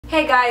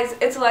Hey guys,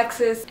 it's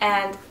Alexis,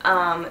 and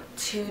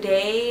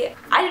today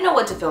I didn't know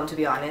what to film, to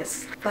be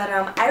honest, but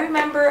I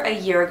remember a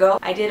year ago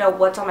I did a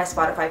what's on my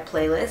Spotify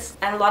playlist,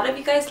 and a lot of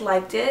you guys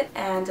liked it,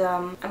 and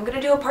I'm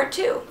gonna do a part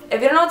 2.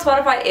 If you don't know what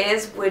Spotify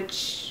is,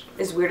 which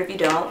is weird if you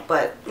don't,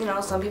 but you know,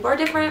 some people are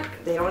different,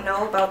 they don't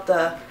know about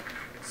the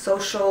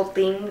social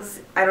things,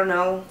 I don't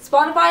know.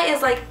 Spotify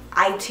is like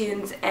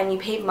iTunes, and you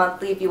pay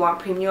monthly if you want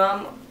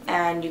premium,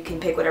 and you can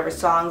pick whatever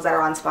songs that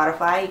are on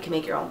Spotify. You can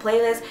make your own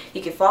playlist,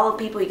 you can follow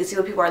people, you can see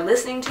what people are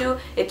listening to.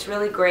 It's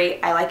really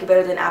great. I like it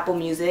better than Apple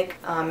Music.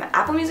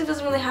 Apple Music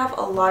doesn't really have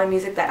a lot of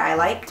music that I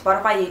like.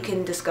 Spotify, you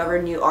can discover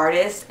new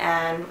artists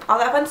and all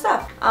that fun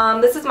stuff.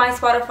 This is my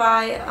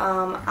Spotify.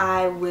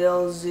 I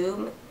will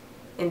zoom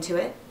into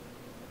it.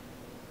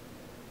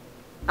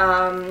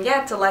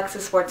 Yeah, it's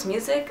Alexis Sports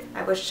Music.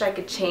 I wish I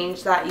could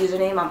change that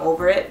username. I'm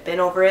over it, been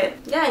over it.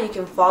 Yeah, you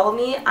can follow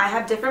me. I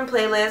have different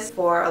playlists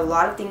for a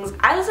lot of things.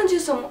 I listen to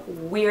some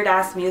weird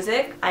ass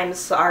music. I'm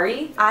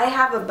sorry. I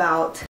have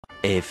about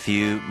a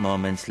few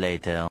moments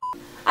later.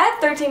 I have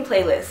 13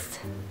 playlists.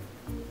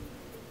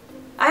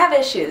 I have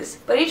issues,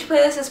 but each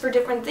playlist is for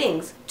different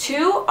things.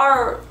 2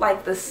 are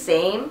like the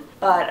same,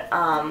 but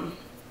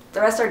the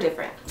rest are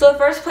different. So the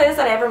first playlist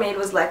that I ever made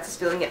was Alexis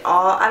Feeling It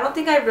All. I don't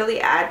think I really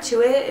add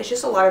to it. It's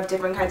just a lot of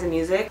different kinds of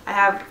music. I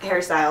have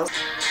hairstyles.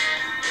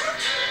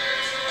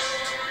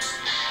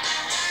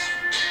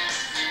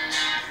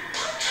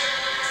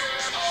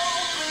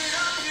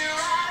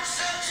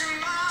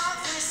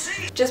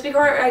 Just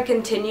before I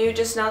continue,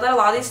 just know that a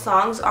lot of these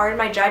songs are in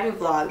my driving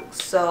vlogs.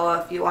 So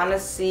if you want to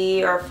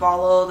see or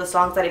follow the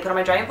songs that I put on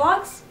my driving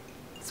vlogs,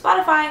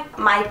 Spotify.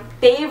 My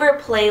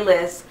favorite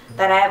playlist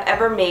that I have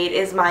ever made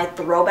is my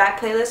throwback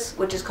playlist,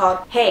 which is called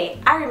Hey,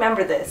 I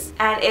Remember This.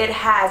 And it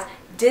has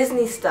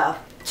Disney stuff,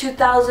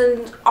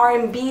 2000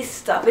 R&B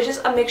stuff. It's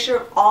just a mixture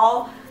of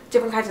all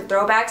different kinds of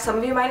throwbacks. Some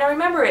of you might not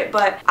remember it,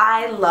 but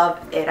I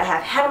love it. I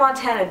have Hannah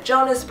Montana,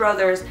 Jonas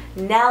Brothers,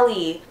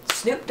 Nelly,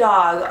 Snoop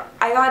Dogg.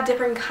 I got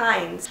different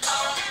kinds.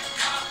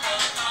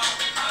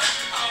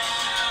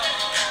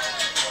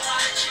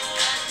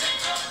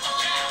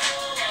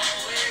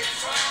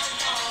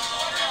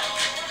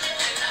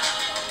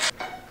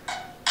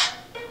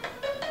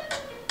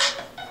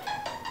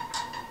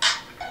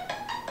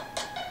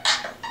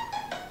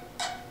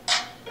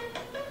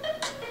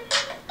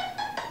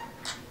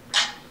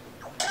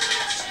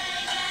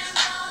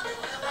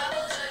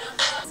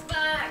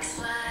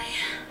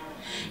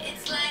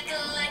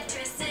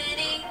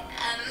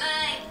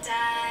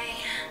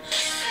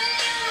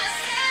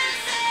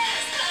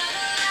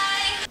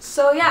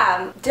 So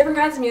yeah, different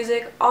kinds of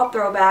music, all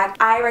throwback.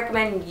 I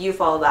recommend you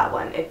follow that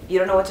one. If you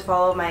don't know what to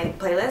follow my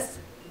playlist,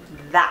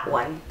 that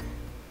one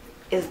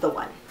is the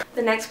one.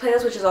 The next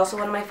playlist, which is also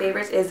one of my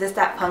favorites, is This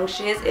That Punk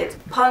Shiz. It's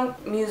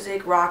punk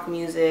music, rock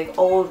music,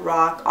 old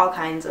rock, all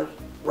kinds of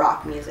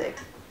rock music.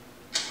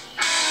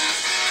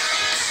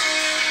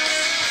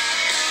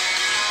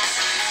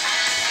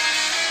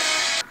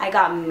 I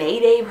got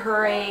Mayday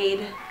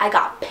Parade. I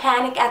got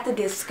Panic at the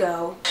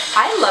Disco.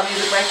 I love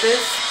music like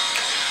this.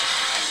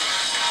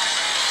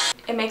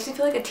 It makes me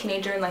feel like a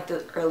teenager in like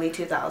the early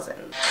 2000s.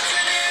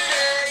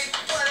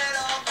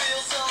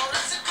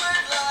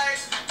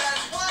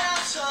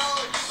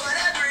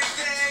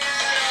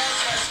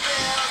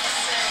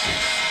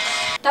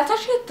 That's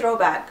actually a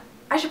throwback.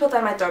 I should put that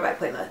in my throwback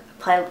playlist.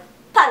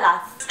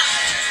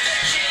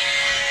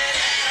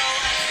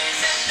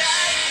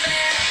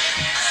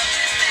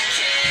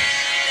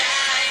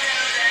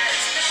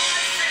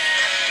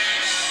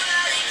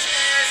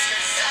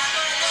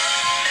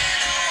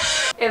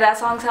 If that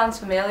song sounds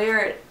familiar,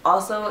 it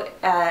also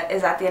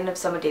is at the end of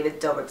some of David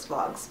Dobrik's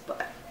vlogs,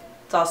 but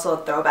it's also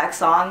a throwback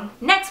song.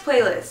 Next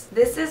playlist.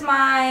 This is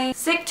my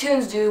Sick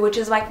Tunes Do, which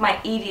is like my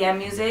EDM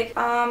music.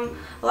 A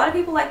lot of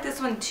people like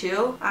this one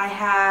too. I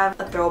have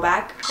a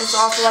throwback. It's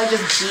also like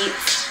just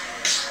beats.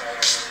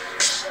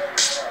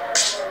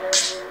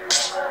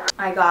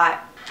 I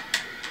got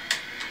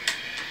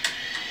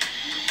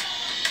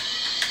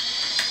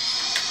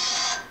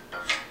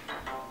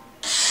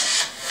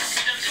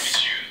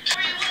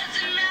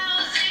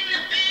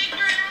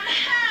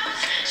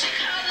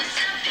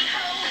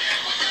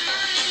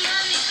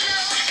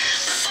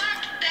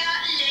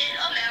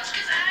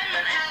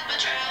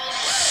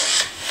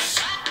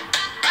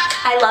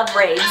I love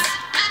raves.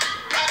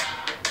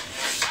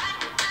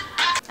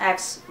 I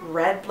have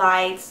Red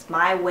Lights,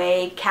 My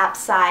Way,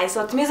 Capsize,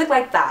 so it's music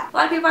like that. A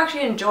lot of people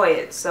actually enjoy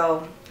it,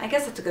 so I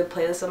guess it's a good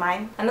playlist of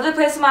mine. Another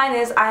playlist of mine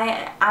is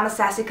I'm a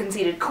Sassy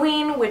Conceited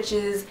Queen, which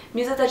is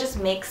music that just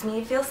makes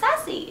me feel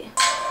sassy.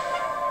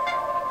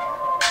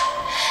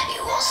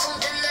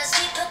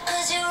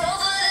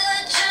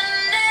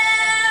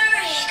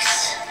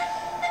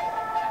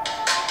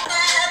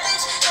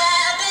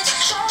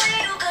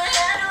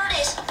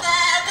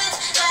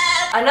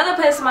 Another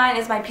playlist of mine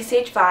is my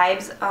PCH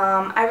Vibes.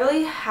 I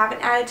really haven't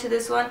added to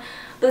this one.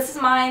 This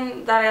is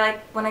mine that I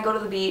like when I go to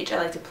the beach. I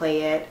like to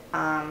play it.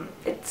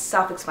 It's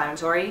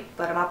self-explanatory,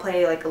 but I'm gonna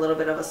play like a little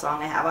bit of a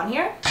song I have on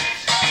here.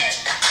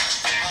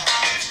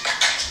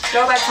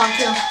 Throwback song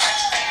too.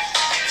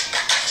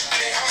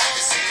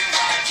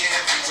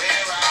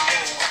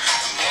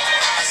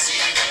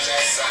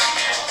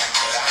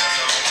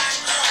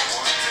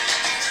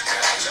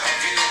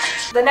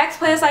 The next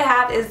playlist I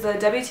have is the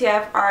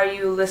WTF Are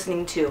You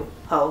Listening To?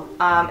 Ho.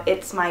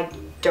 It's my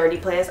dirty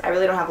playlist. I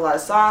really don't have a lot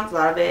of songs. A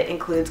lot of it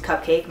includes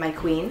Cupcake, my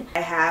queen. I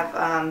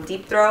have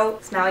Deep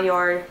Throat, Smell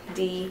Your,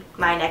 D,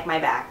 My Neck, My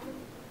Back.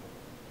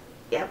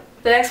 Yep.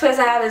 The next playlist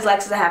I have is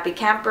Alexis the Happy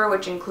Camper,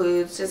 which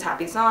includes just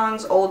happy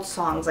songs, old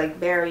songs, like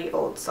very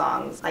old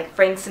songs, like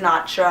Frank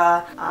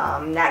Sinatra,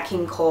 Nat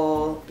King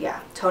Cole, yeah,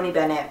 Tony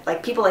Bennett,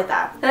 like people like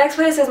that. The next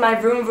playlist is my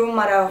Vroom Vroom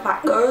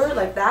Motherfucker,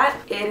 like that.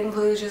 It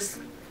includes just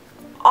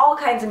all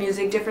kinds of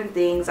music, different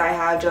things. I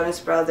have Jonas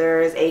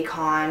Brothers,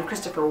 Akon,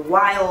 Christopher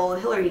Wilde,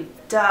 Hilary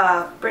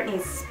Duff,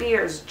 Britney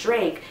Spears,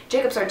 Drake,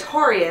 Jacob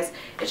Sartorius.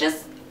 It's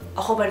just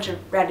a whole bunch of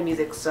random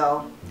music,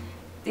 so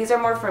these are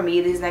more for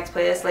me. These next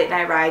playlists, Late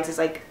Night Rides, is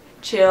like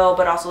chill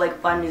but also like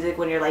fun music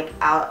when you're like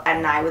out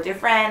at night with your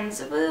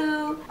friends.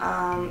 Woo!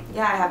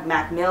 Yeah, I have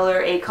Mac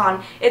Miller,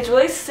 Akon. It's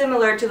really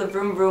similar to the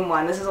Vroom Vroom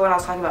one. This is the one I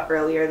was talking about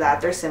earlier,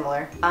 that they're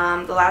similar.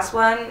 The last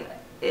one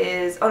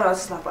is, oh no,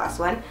 this is not the last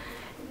one,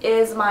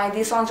 is my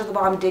These Songs Are the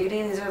Bomb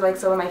Diggity. These are like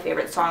some of my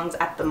favorite songs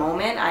at the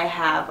moment. I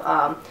have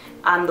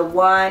I'm the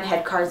One,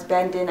 Head Cars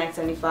Bendin',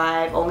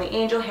 975, Only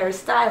Angel, Harry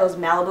Styles,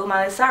 Malibu,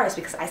 Miley Cyrus,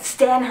 because I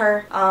stan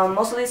her.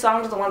 Most of these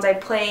songs are the ones I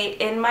play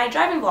in my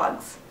driving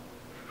vlogs.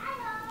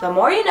 The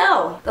more you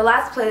know. The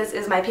last playlist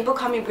is my People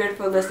Call Me Weird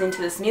for Listening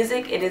to This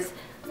Music. It is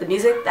the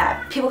music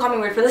that people call me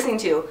weird for listening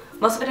to.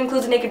 Most of it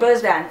includes the Naked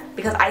Brothers Band,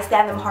 because I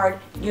stand them hard.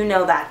 You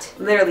know that.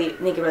 Literally,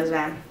 Naked Brothers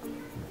Band.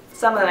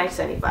 Some of the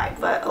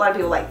 1975, but a lot of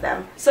people like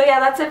them. So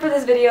yeah, that's it for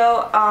this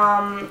video.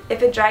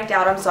 If it dragged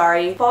out, I'm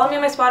sorry. Follow me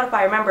on my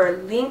Spotify.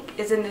 Remember, link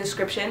is in the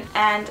description.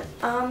 And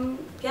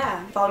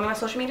yeah, follow me on my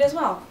social media as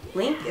well.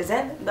 Link is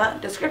in the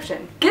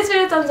description. Give this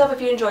video a thumbs up if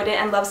you enjoyed it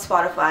and love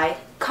Spotify.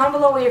 Comment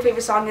below what your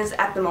favorite song is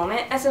at the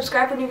moment, and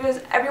subscribe for new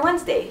videos every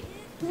Wednesday.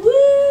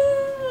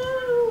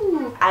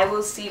 Woo! I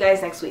will see you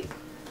guys next week.